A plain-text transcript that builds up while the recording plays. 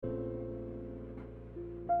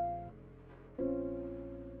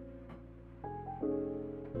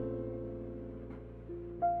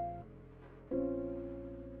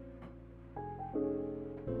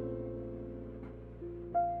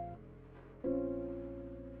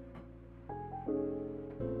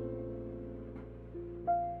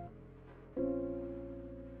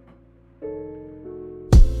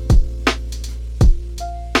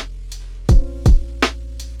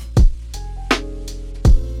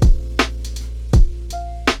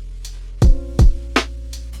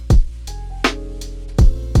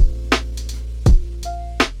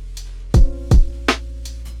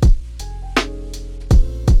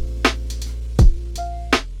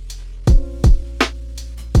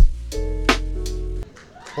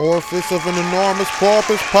Orifice of an enormous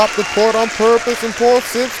porpoise, pop the port on purpose and pour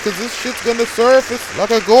sips, cause this shit's gonna surface like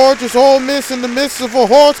a gorgeous old miss in the midst of a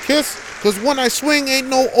horse kiss. Cause when I swing, ain't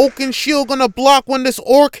no oaken shield gonna block when this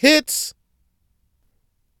orc hits.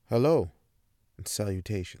 Hello, and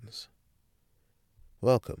salutations.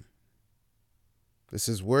 Welcome. This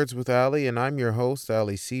is Words with Ali, and I'm your host,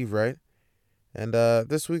 Ali Seavright. And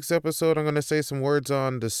this week's episode, I'm gonna say some words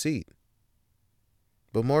on deceit.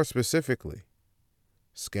 But more specifically,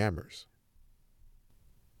 scammers.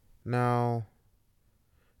 Now,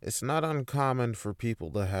 it's not uncommon for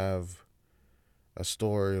people to have a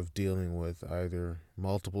story of dealing with either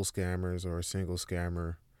multiple scammers or a single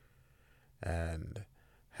scammer and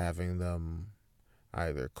having them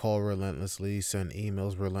either call relentlessly, send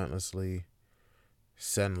emails relentlessly,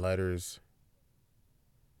 send letters.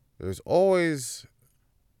 There's always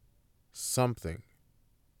something.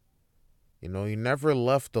 You know, you're never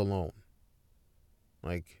left alone.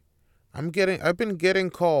 Like, I've been getting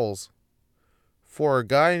calls for a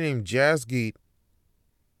guy named Jazzgeet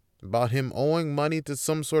about him owing money to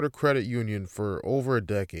some sort of credit union for over a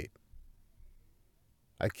decade.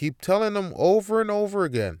 I keep telling him over and over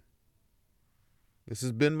again, this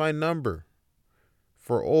has been my number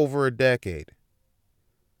for over a decade.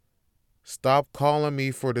 Stop calling me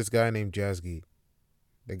for this guy named Jazzgeet.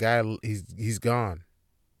 The guy, he's gone.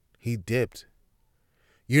 He dipped.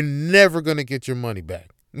 You're never going to get your money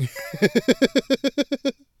back.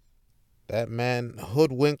 That man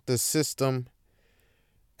hoodwinked the system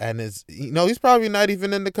and he's probably not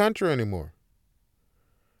even in the country anymore.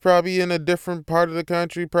 Probably in a different part of the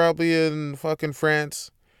country, probably in fucking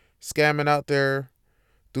France, scamming out there,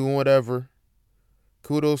 doing whatever.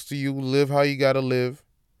 Kudos to you. Live how you gotta live.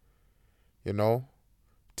 You know,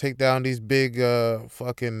 take down these big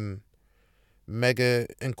fucking mega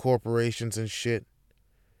incorporations and shit.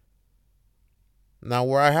 Now,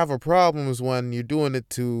 where I have a problem is when you're doing it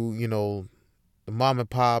to, the mom and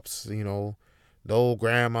pops, the old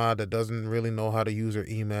grandma that doesn't really know how to use her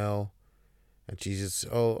email. And she's just,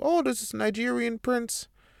 this is Nigerian prince.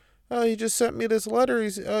 He just sent me this letter.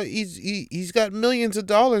 He's got millions of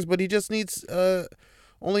dollars, but he just needs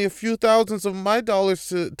only a few thousands of my dollars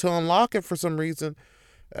to unlock it for some reason.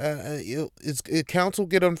 His accounts will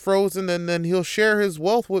get unfrozen, and then he'll share his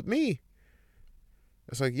wealth with me.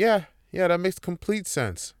 It's like, yeah, that makes complete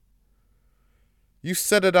sense. You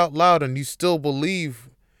said it out loud, and you still believe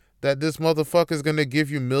that this motherfucker is going to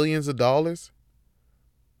give you millions of dollars?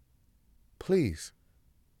 Please.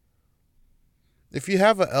 If you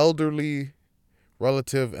have an elderly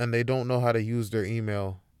relative and they don't know how to use their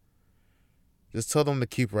email, just tell them to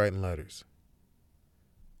keep writing letters.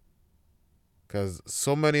 Because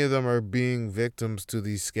so many of them are being victims to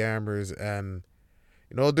these scammers, and,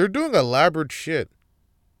 they're doing elaborate shit.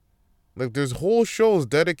 Like, there's whole shows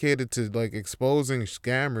dedicated to, like, exposing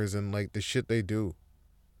scammers and, like, the shit they do.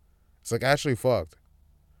 It's, like, actually fucked.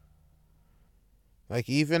 Like,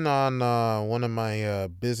 even on one of my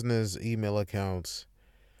business email accounts,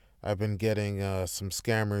 I've been getting some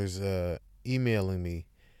scammers emailing me.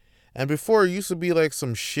 And before, it used to be, like,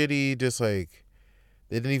 some shitty, just, like,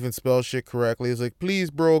 they didn't even spell shit correctly. It's like,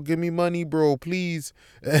 please, bro, give me money, bro, please.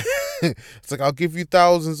 It's like, I'll give you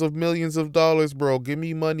thousands of millions of dollars, bro. Give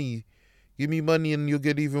me money. Give me money and you'll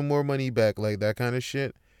get even more money back. Like, that kind of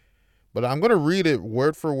shit. But I'm going to read it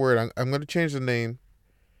word for word. I'm going to change the name.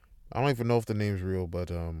 I don't even know if the name's real, but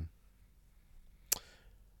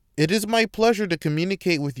it is my pleasure to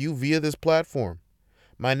communicate with you via this platform.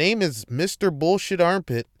 My name is Mr. Bullshit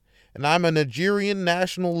Armpit, and I'm a Nigerian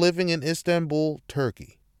national living in Istanbul,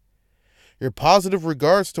 Turkey. Your positive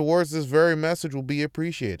regards towards this very message will be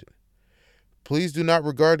appreciated. Please do not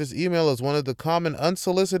regard this email as one of the common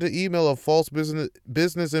unsolicited email of false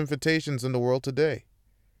business invitations in the world today.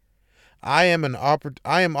 I am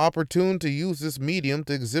opportune to use this medium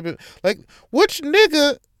to exhibit, like, which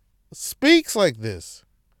nigga speaks like this?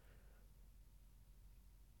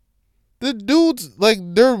 The dudes, like,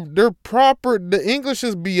 they're proper. The English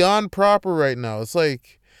is beyond proper right now. It's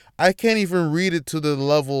like, I can't even read it to the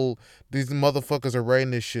level these motherfuckers are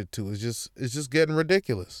writing this shit to. It's just getting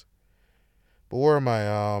ridiculous. But where am I?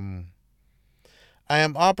 I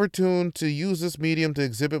am opportune to use this medium to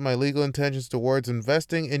exhibit my legal intentions towards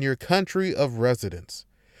investing in your country of residence.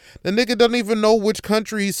 The nigga doesn't even know which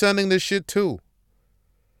country he's sending this shit to.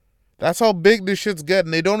 That's how big this shit's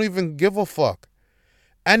getting. They don't even give a fuck.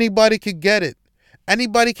 Anybody could get it.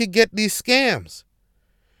 Anybody could get these scams.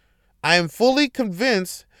 I am fully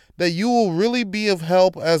convinced that you will really be of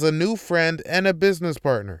help as a new friend and a business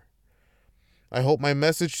partner. I hope my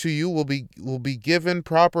message to you will be given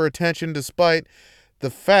proper attention despite the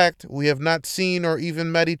fact we have not seen or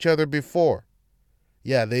even met each other before.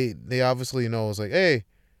 Yeah, they obviously know. It's like, hey,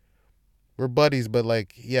 we're buddies, but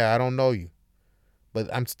like, yeah, I don't know you.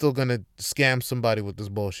 But I'm still going to scam somebody with this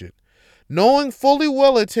bullshit. Knowing fully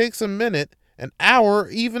well it takes a minute, an hour,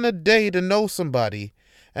 even a day to know somebody,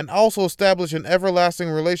 and also establish an everlasting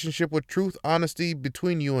relationship with truth, honesty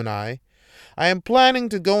between you and I am planning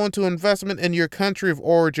to go into investment in your country of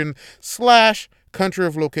origin / country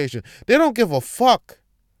of location. They don't give a fuck.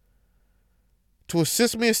 To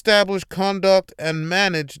assist me establish, conduct, and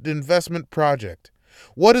manage the investment project.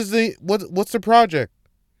 What's the project?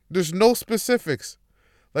 There's no specifics.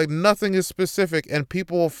 Like, nothing is specific, and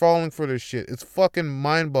people are falling for this shit. It's fucking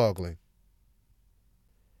mind-boggling.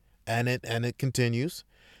 And it continues.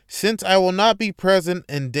 Since I will not be present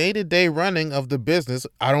in day-to-day running of the business,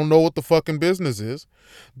 I don't know what the fucking business is.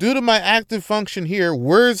 Due to my active function here,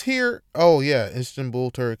 where's here? Oh yeah,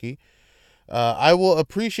 Istanbul, Turkey. I will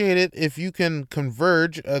appreciate it if you can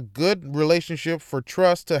converge a good relationship for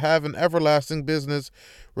trust to have an everlasting business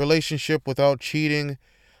relationship without cheating,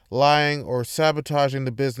 lying, or sabotaging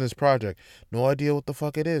the business project. No idea what the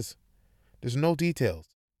fuck it is. There's no details.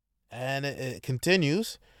 And it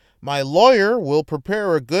continues. My lawyer will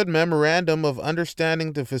prepare a good memorandum of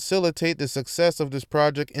understanding to facilitate the success of this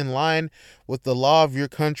project in line with the law of your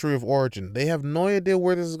country of origin. They have no idea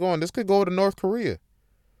where this is going. This could go to North Korea.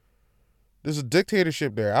 There's a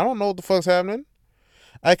dictatorship there. I don't know what the fuck's happening.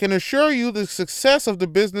 I can assure you the success of the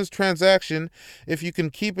business transaction if you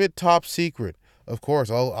can keep it top secret. Of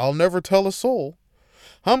course, I'll never tell a soul.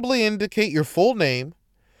 Humbly indicate your full name,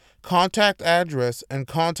 contact address, and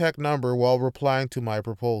contact number while replying to my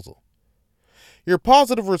proposal. Your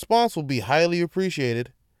positive response will be highly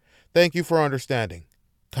appreciated. Thank you for understanding.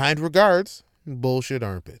 Kind regards, Bullshit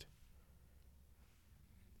Armpit.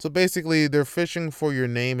 So basically, they're fishing for your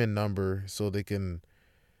name and number so they can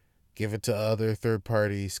give it to other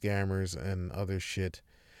third-party scammers and other shit.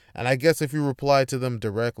 And I guess if you reply to them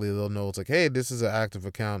directly, they'll know it's like, hey, this is an active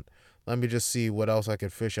account. Let me just see what else I can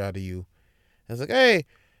fish out of you. And it's like, hey,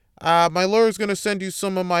 my lawyer's going to send you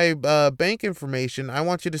some of my bank information. I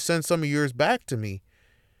want you to send some of yours back to me.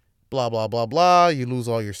 Blah, blah, blah, blah. You lose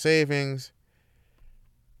all your savings.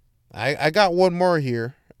 I got one more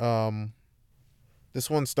here. This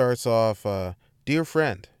one starts off, Dear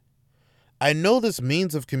friend, I know this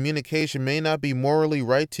means of communication may not be morally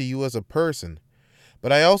right to you as a person,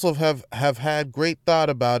 but I also have had great thought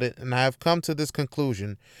about it, and I have come to this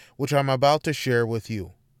conclusion, which I'm about to share with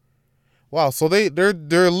you. Wow, so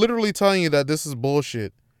they're literally telling you that this is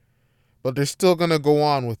bullshit, but they're still gonna go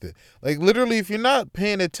on with it. Like, literally, if you're not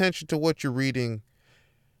paying attention to what you're reading,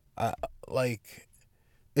 like,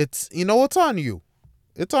 it's on you.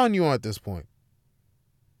 It's on you at this point.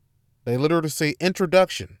 They literally say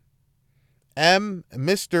introduction.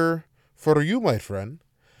 Mr. For you, my friend,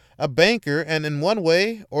 a banker, and in one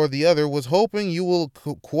way or the other was hoping you will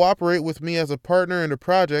cooperate with me as a partner in the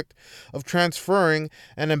project of transferring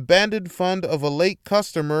an abandoned fund of a late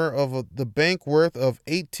customer of the bank worth of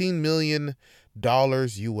 $18 million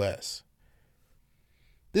US.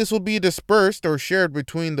 This will be dispersed or shared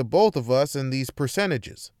between the both of us in these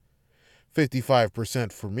percentages.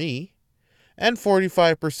 55% for me and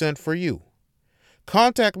 45% for you.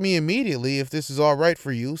 Contact me immediately if this is all right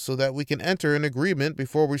for you so that we can enter an agreement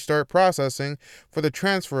before we start processing for the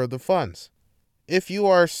transfer of the funds. If you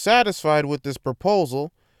are satisfied with this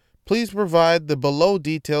proposal, please provide the below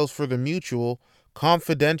details for the mutual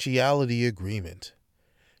confidentiality agreement.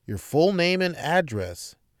 Your full name and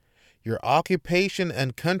address, your occupation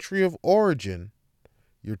and country of origin,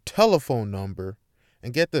 your telephone number,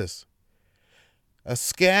 and get this, a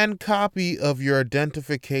scanned copy of your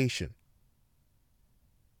identification.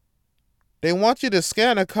 They want you to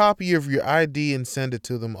scan a copy of your ID and send it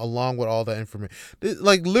to them along with all that information.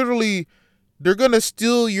 Like, literally, they're going to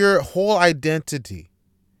steal your whole identity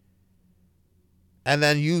and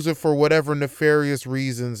then use it for whatever nefarious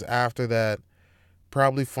reasons after that.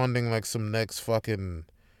 Probably funding like some next fucking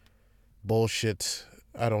bullshit.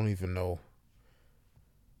 I don't even know.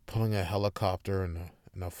 Pulling a helicopter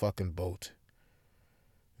in a fucking boat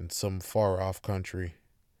in some far off country.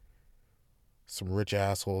 Some rich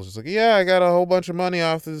assholes just like, yeah, I got a whole bunch of money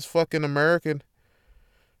off this fucking American.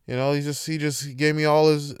 He just gave me all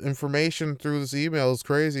his information through this email. It's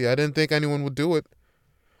crazy. I didn't think anyone would do it.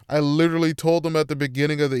 I literally told them at the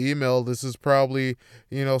beginning of the email, this is probably,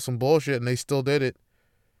 some bullshit, and they still did it.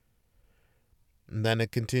 And then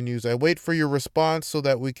it continues, I wait for your response so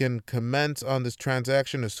that we can commence on this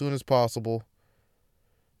transaction as soon as possible.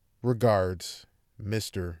 Regards,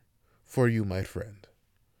 Mr. For you, my friend.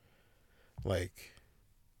 Like,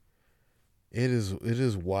 It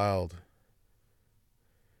is wild.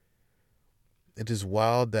 It is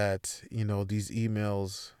wild that, these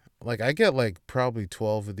emails, like I get like probably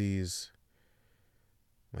 12 of these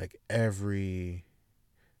like every,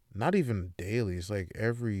 not even daily, it's like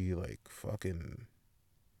every like fucking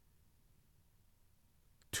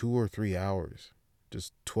 2 or 3 hours.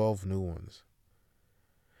 Just 12 new ones.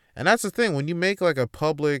 And that's the thing, when you make like a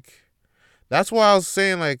public, that's why I was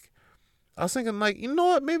saying like, I was thinking like, you know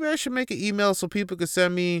what, maybe I should make an email so people could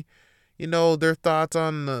send me, their thoughts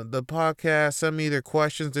on the podcast, send me their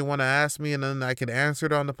questions they want to ask me, and then I can answer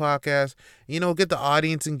it on the podcast, get the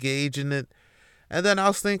audience engaged in it. And then I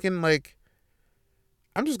was thinking like,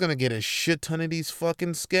 I'm just gonna get a shit ton of these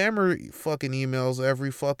fucking scammer fucking emails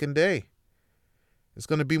every fucking day. It's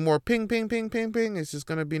gonna be more ping, ping, ping, ping, ping. It's just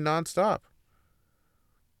gonna be nonstop.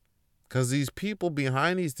 Because these people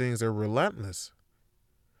behind these things are relentless.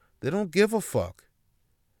 They don't give a fuck.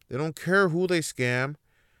 They don't care who they scam.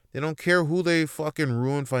 They don't care who they fucking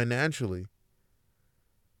ruin financially.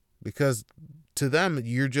 Because to them,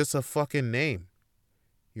 you're just a fucking name.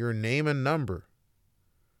 You're a name and number.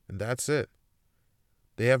 And that's it.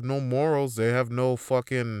 They have no morals. They have no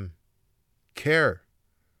fucking care.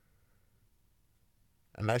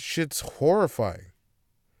 And that shit's horrifying.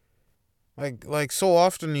 Like so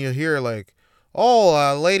often you hear like, oh,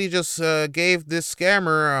 a lady just gave this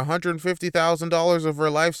scammer $150,000 of her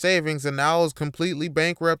life savings and now is completely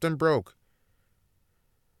bankrupt and broke.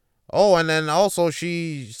 Oh, and then also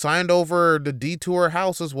she signed over the deed to her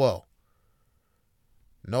house as well.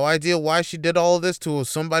 No idea why she did all of this to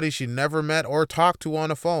somebody she never met or talked to on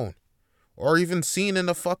the phone. Or even seen in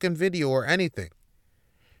a fucking video or anything.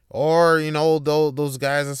 Or, those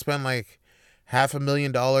guys that spend like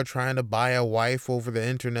 $500,000 trying to buy a wife over the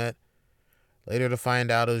internet. Later to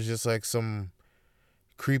find out it was just like some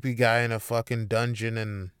creepy guy in a fucking dungeon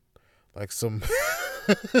and like some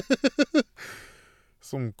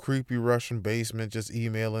some creepy Russian basement just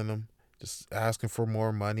emailing him, just asking for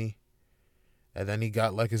more money. And then he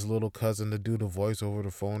got like his little cousin to do the voice over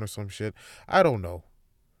the phone or some shit. I don't know.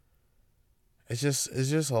 It's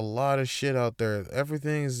just a lot of shit out there.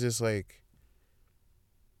 Everything is just like,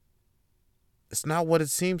 it's not what it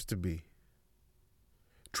seems to be.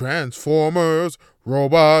 Transformers,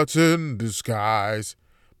 robots in disguise.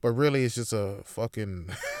 But really, it's just a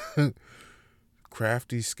fucking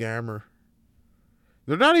crafty scammer.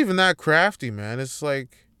 They're not even that crafty, man. It's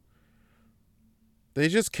like, they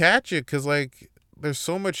just catch it because, like, there's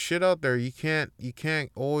so much shit out there. You can't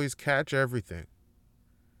always catch everything.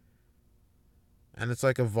 And it's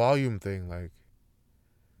like a volume thing. Like,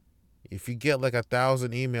 if you get like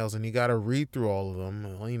 1,000 emails and you got to read through all of them,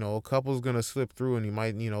 a couple's going to slip through and you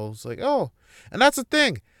might, it's like, oh. And that's the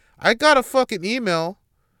thing. I got a fucking email.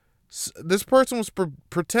 This person was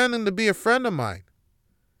pretending to be a friend of mine.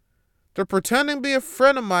 They're pretending to be a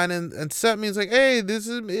friend of mine and sent me, it's like, hey, this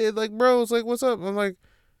is me. Like, bro, it's like, what's up? I'm like,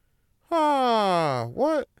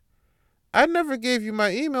 what? I never gave you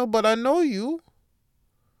my email, but I know you.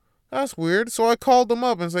 That's weird. So I called them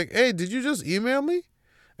up and it's like, hey, did you just email me?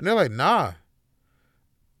 And they're like, nah.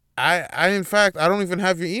 In fact, I don't even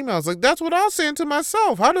have your email. It's like, that's what I was saying to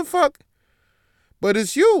myself. How the fuck? But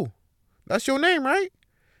it's you. That's your name, right?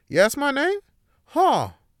 Yeah, that's my name?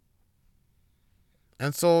 Huh.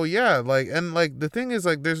 And so, yeah, like, and like, the thing is,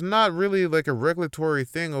 like, there's not really like a regulatory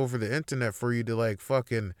thing over the internet for you to like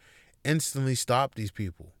fucking instantly stop these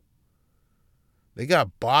people. They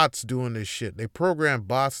got bots doing this shit. They program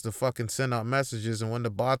bots to fucking send out messages, and when the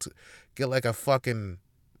bots get like a fucking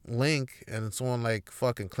link and someone like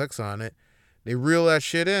fucking clicks on it, they reel that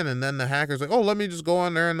shit in, and then the hacker's like, oh, let me just go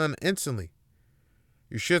on there, and then instantly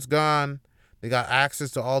your shit's gone. They got access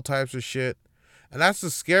to all types of shit. And that's the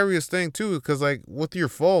scariest thing too, because like with your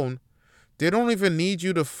phone, they don't even need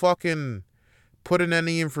you to fucking put in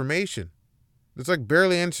any information. There's like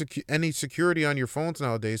barely any security on your phones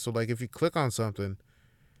nowadays. So like if you click on something,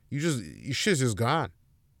 your shit's just gone.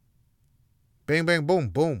 Bang, bang, boom,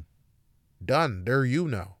 boom. Done. They're you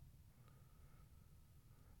now.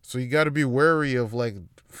 So you got to be wary of like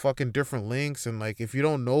fucking different links, and like if you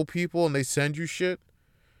don't know people and they send you shit,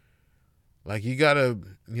 like you got to,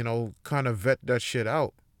 kind of vet that shit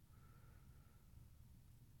out.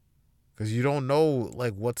 Because you don't know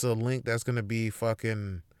like what's a link that's going to be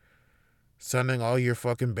fucking sending all your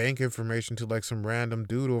fucking bank information to like some random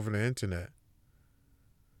dude over the internet.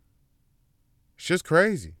 It's just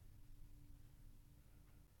crazy.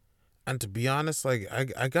 And to be honest, like,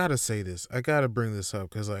 I gotta say this. I gotta bring this up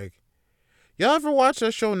because, like, y'all ever watch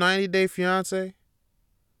that show 90 Day Fiance?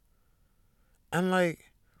 And,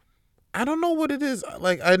 like, I don't know what it is.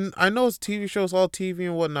 Like, I know it's TV shows, all TV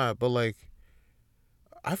and whatnot, but, like,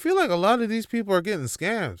 I feel like a lot of these people are getting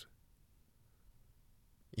scammed.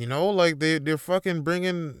 Like they're fucking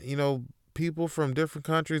bringing people from different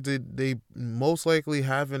countries that they most likely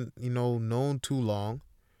haven't known too long,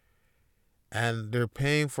 and they're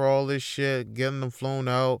paying for all this shit, getting them flown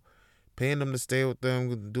out, paying them to stay with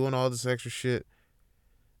them, doing all this extra shit.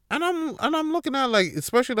 And I'm looking at, like,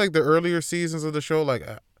 especially like the earlier seasons of the show. Like,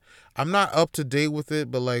 I'm not up to date with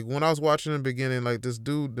it, but like when I was watching in the beginning, like this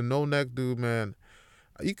dude, the no neck dude, man,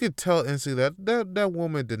 you could tell instantly that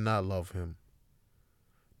woman did not love him.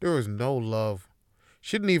 There was no love.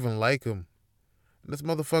 She didn't even like him. This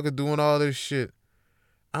motherfucker doing all this shit.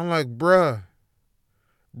 I'm like, bruh,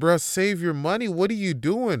 save your money. What are you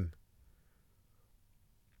doing?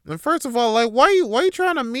 And first of all, like, why you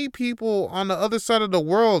trying to meet people on the other side of the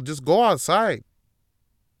world? Just go outside.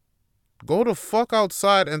 Go the fuck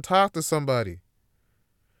outside and talk to somebody.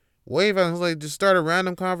 Wave and like just start a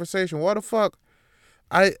random conversation. What the fuck?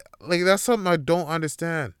 I like that's something I don't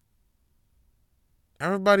understand.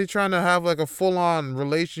 Everybody trying to have like a full on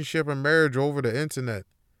relationship and marriage over the internet.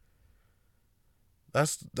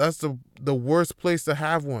 That's the worst place to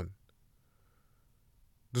have one.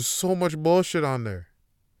 There's so much bullshit on there.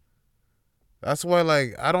 That's why,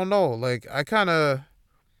 like, I don't know. Like, I kind of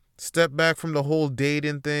step back from the whole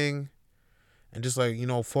dating thing and just, like,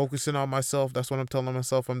 focusing on myself. That's what I'm telling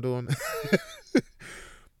myself I'm doing.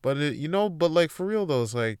 But like, for real, though,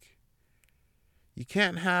 it's like, you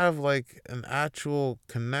can't have, like, an actual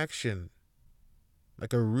connection,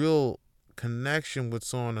 like a real connection with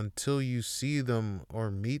someone until you see them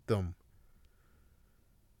or meet them.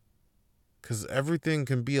 Because everything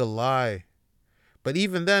can be a lie. But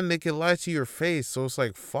even then, they can lie to your face. So it's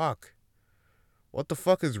like, fuck. What the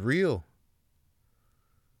fuck is real?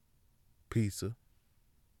 Pizza.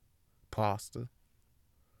 Pasta.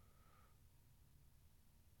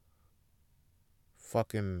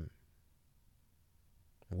 Fucking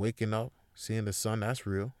waking up, seeing the sun, that's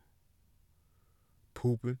real.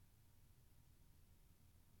 Pooping.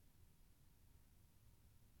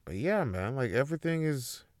 But yeah, man, like everything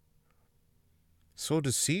is so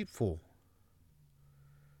deceitful.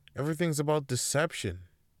 Everything's about deception,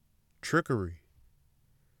 trickery.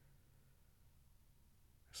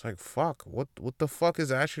 It's like, fuck, what the fuck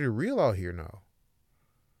is actually real out here now?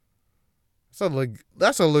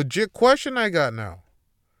 That's a legit question I got now.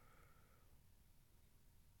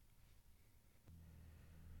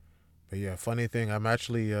 But yeah, funny thing, I'm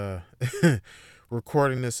actually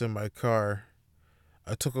recording this in my car.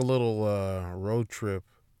 I took a little road trip,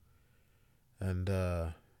 and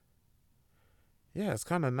yeah, it's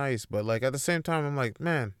kind of nice, but like at the same time I'm like,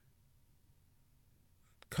 man,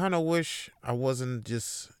 kind of wish I wasn't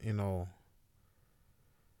just,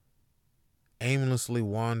 aimlessly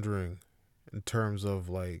wandering in terms of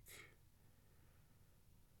like,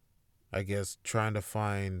 I guess, trying to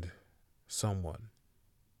find someone.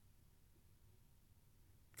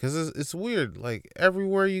 Because it's weird. Like,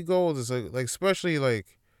 everywhere you go, there's like especially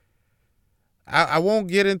like, I won't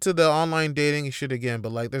get into the online dating shit again,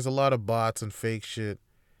 but like, there's a lot of bots and fake shit.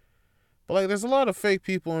 But like, there's a lot of fake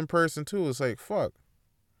people in person too. It's like, fuck.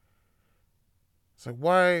 It's like,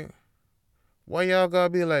 why y'all gotta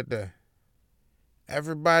be like that?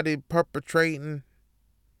 Everybody perpetrating,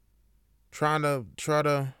 try to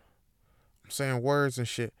I'm saying words and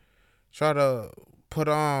shit. Try to put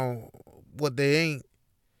on what they ain't.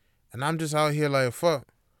 And I'm just out here like, fuck.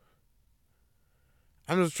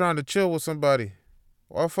 I'm just trying to chill with somebody.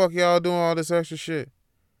 Why the fuck y'all doing all this extra shit?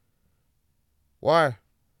 Why?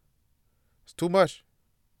 It's too much.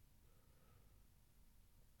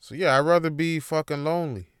 So yeah, I'd rather be fucking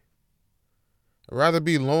lonely. I'd rather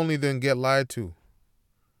be lonely than get lied to.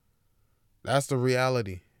 That's the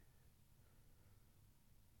reality.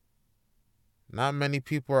 Not many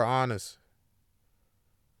people are honest.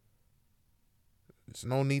 There's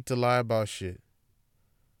no need to lie about shit.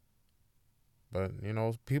 But,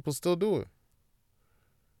 people still do it.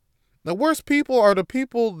 The worst people are the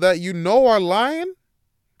people that are lying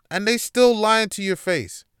and they still lying to your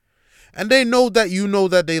face. And they know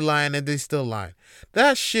that they lying and they still lying.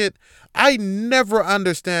 That shit, I never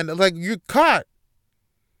understand. Like, you're caught.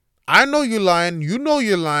 I know you're lying. You know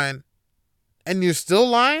you're lying. And you're still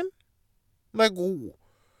lying? Like,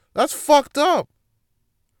 that's fucked up.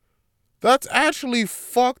 That's actually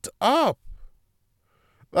fucked up.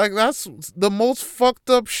 Like, that's the most fucked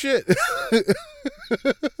up shit.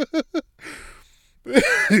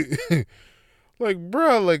 Like,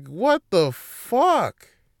 bro, like, what the fuck?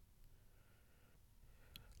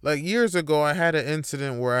 Like, years ago, I had an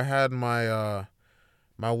incident where I had my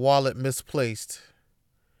wallet misplaced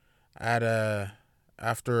at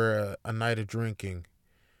after a night of drinking.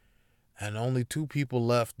 and only two people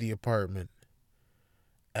left the apartment,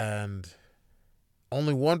 and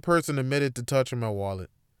only one person admitted to touching my wallet.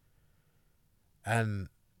 And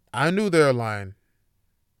I knew they were lying.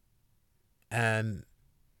 And,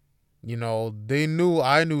 they knew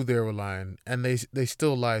I knew they were lying. And they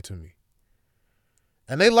still lied to me.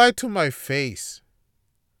 And they lied to my face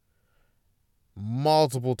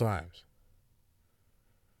multiple times.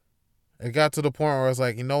 It got to the point where I was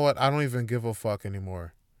like, you know what? I don't even give a fuck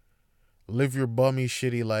anymore. Live your bummy,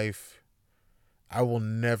 shitty life. I will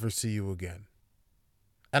never see you again.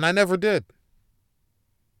 And I never did.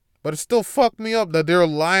 But it still fucked me up that they're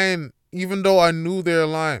lying even though I knew they were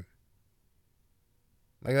lying.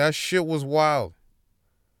 Like, that shit was wild.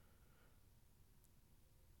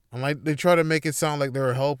 And like, they try to make it sound like they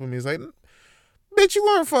were helping me. It's like, bitch, you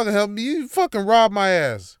weren't fucking helping me. You fucking robbed my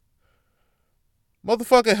ass.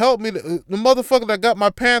 Motherfucker helped me. The motherfucker that got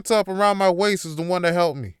my pants up around my waist is the one that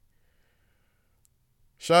helped me.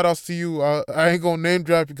 Shout outs to you. I ain't gonna name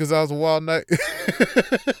drop you because I was a wild night.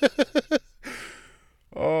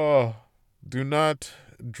 Oh, do not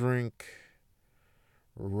drink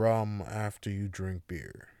rum after you drink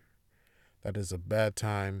beer. That is a bad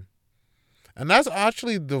time. And that's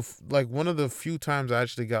actually one of the few times I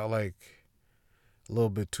actually got like a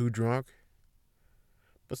little bit too drunk.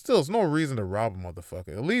 But still, there's no reason to rob a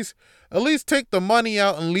motherfucker. At least take the money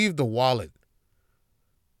out and leave the wallet.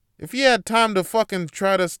 If you had time to fucking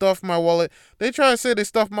try to stuff my wallet, they try to say they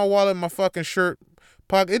stuffed my wallet in my fucking shirt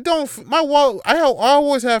pocket. It don't, my wallet, I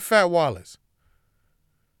always have fat wallets.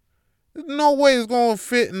 There's no way it's going to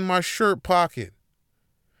fit in my shirt pocket.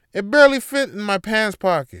 It barely fit in my pants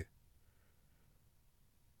pocket.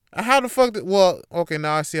 How the fuck well, okay,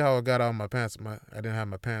 now I see how it got out of my pants. I didn't have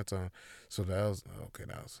my pants on. So that was, okay,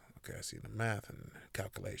 I see the math and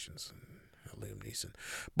calculations and Liam Neeson.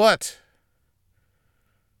 But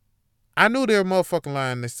I knew they were motherfucking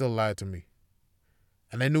lying and they still lied to me.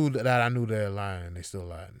 And they knew that I knew they were lying and they still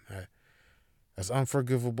lied. That's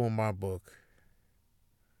unforgivable in my book.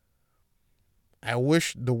 I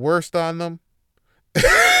wish the worst on them.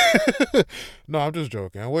 No, I'm just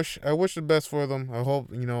joking. I wish the best for them. I hope,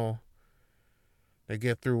 they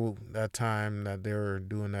get through that time that they were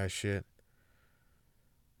doing that shit.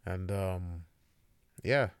 And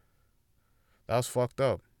yeah. That was fucked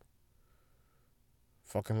up.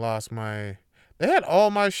 Fucking lost my, they had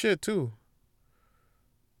all my shit too.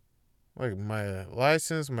 Like my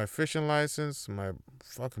license, my fishing license, my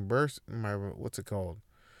fucking birth, my, what's it called?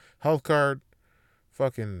 Health card,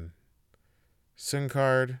 fucking SIM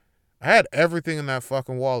card. I had everything in that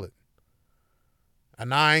fucking wallet. And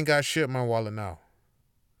now I ain't got shit in my wallet now.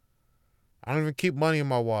 I don't even keep money in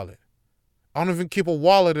my wallet. I don't even keep a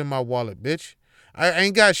wallet in my wallet, bitch. I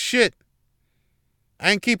ain't got shit.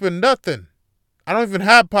 I ain't keeping nothing. I don't even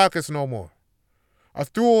have pockets no more. I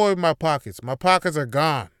threw away my pockets. My pockets are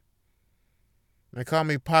gone. They call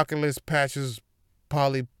me Pocketless Patches,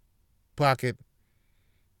 Polly Pocket,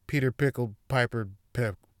 Peter Pickle, Piper,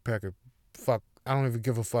 Pecker. Fuck. I don't even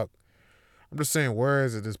give a fuck. I'm just saying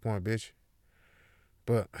words at this point, bitch.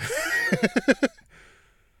 But,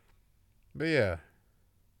 but yeah.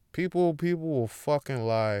 People will fucking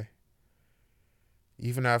lie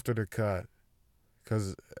even after they're caught.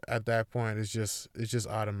 Because at that point, it's just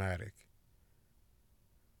automatic.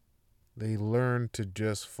 They learn to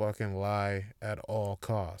just fucking lie at all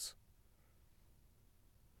costs.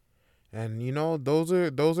 And those are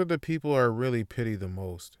the people I really pity the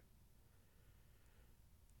most.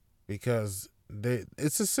 Because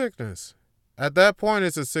it's a sickness. At that point,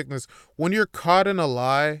 it's a sickness. When you're caught in a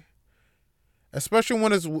lie, especially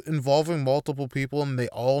when it's involving multiple people and they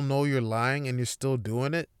all know you're lying and you're still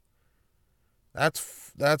doing it,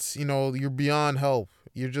 that's you're beyond help.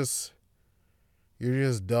 You're just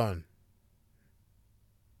done.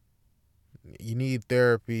 You need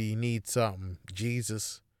therapy. You need something.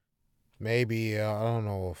 Jesus. Maybe, I don't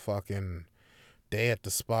know, a fucking day at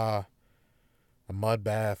the spa. A mud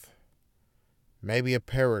bath. Maybe a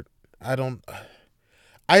parrot. I don't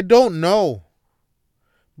know.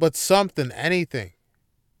 But something, anything.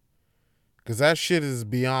 Because that shit is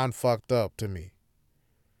beyond fucked up to me.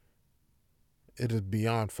 It is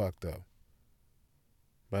beyond fucked up.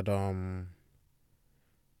 But,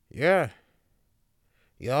 yeah.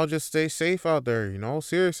 Y'all just stay safe out there,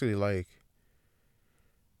 Seriously, like,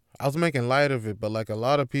 I was making light of it, but, like, a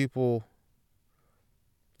lot of people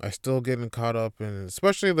are still getting caught up in,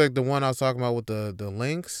 especially, like, the one I was talking about with the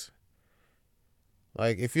links.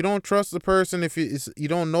 Like, if you don't trust the person, if you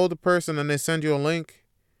don't know the person and they send you a link,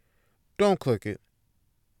 don't click it.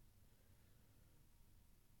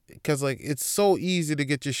 Because, like, it's so easy to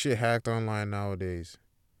get your shit hacked online nowadays.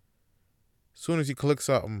 As soon as you click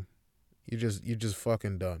something, you just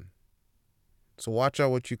fucking done. So watch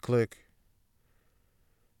out what you click.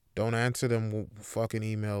 Don't answer them fucking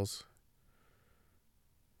emails.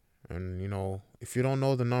 And if you don't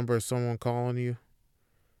know the number of someone calling you,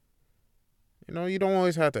 you don't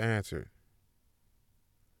always have to answer it.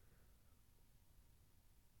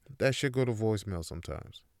 That shit go to voicemail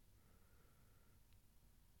sometimes.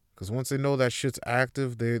 Because once they know that shit's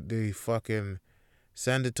active, they fucking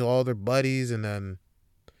send it to all their buddies, and then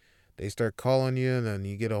they start calling you, and then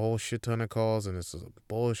you get a whole shit ton of calls, and it's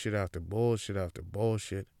bullshit after bullshit after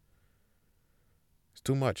bullshit. It's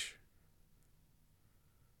too much.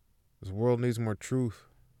 This world needs more truth,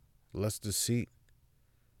 less deceit.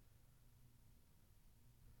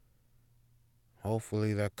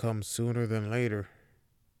 Hopefully that comes sooner than later.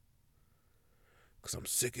 Because I'm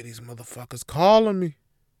sick of these motherfuckers calling me.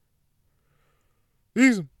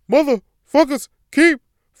 These motherfuckers keep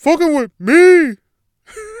fucking with me.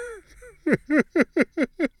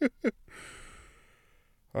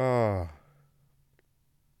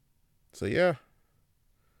 So yeah.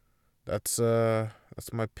 That's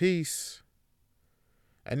my piece.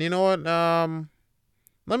 And you know what?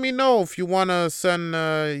 Let me know if you wanna send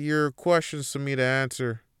your questions to me to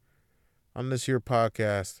answer on this here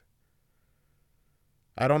podcast.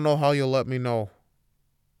 I don't know how you'll let me know.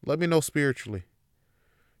 Let me know spiritually.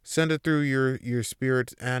 Send it through your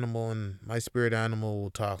spirit animal, and my spirit animal will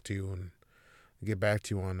talk to you and get back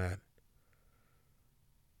to you on that.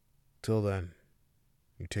 Till then,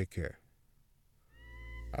 you take care.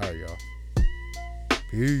 All right, y'all.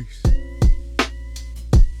 Peace.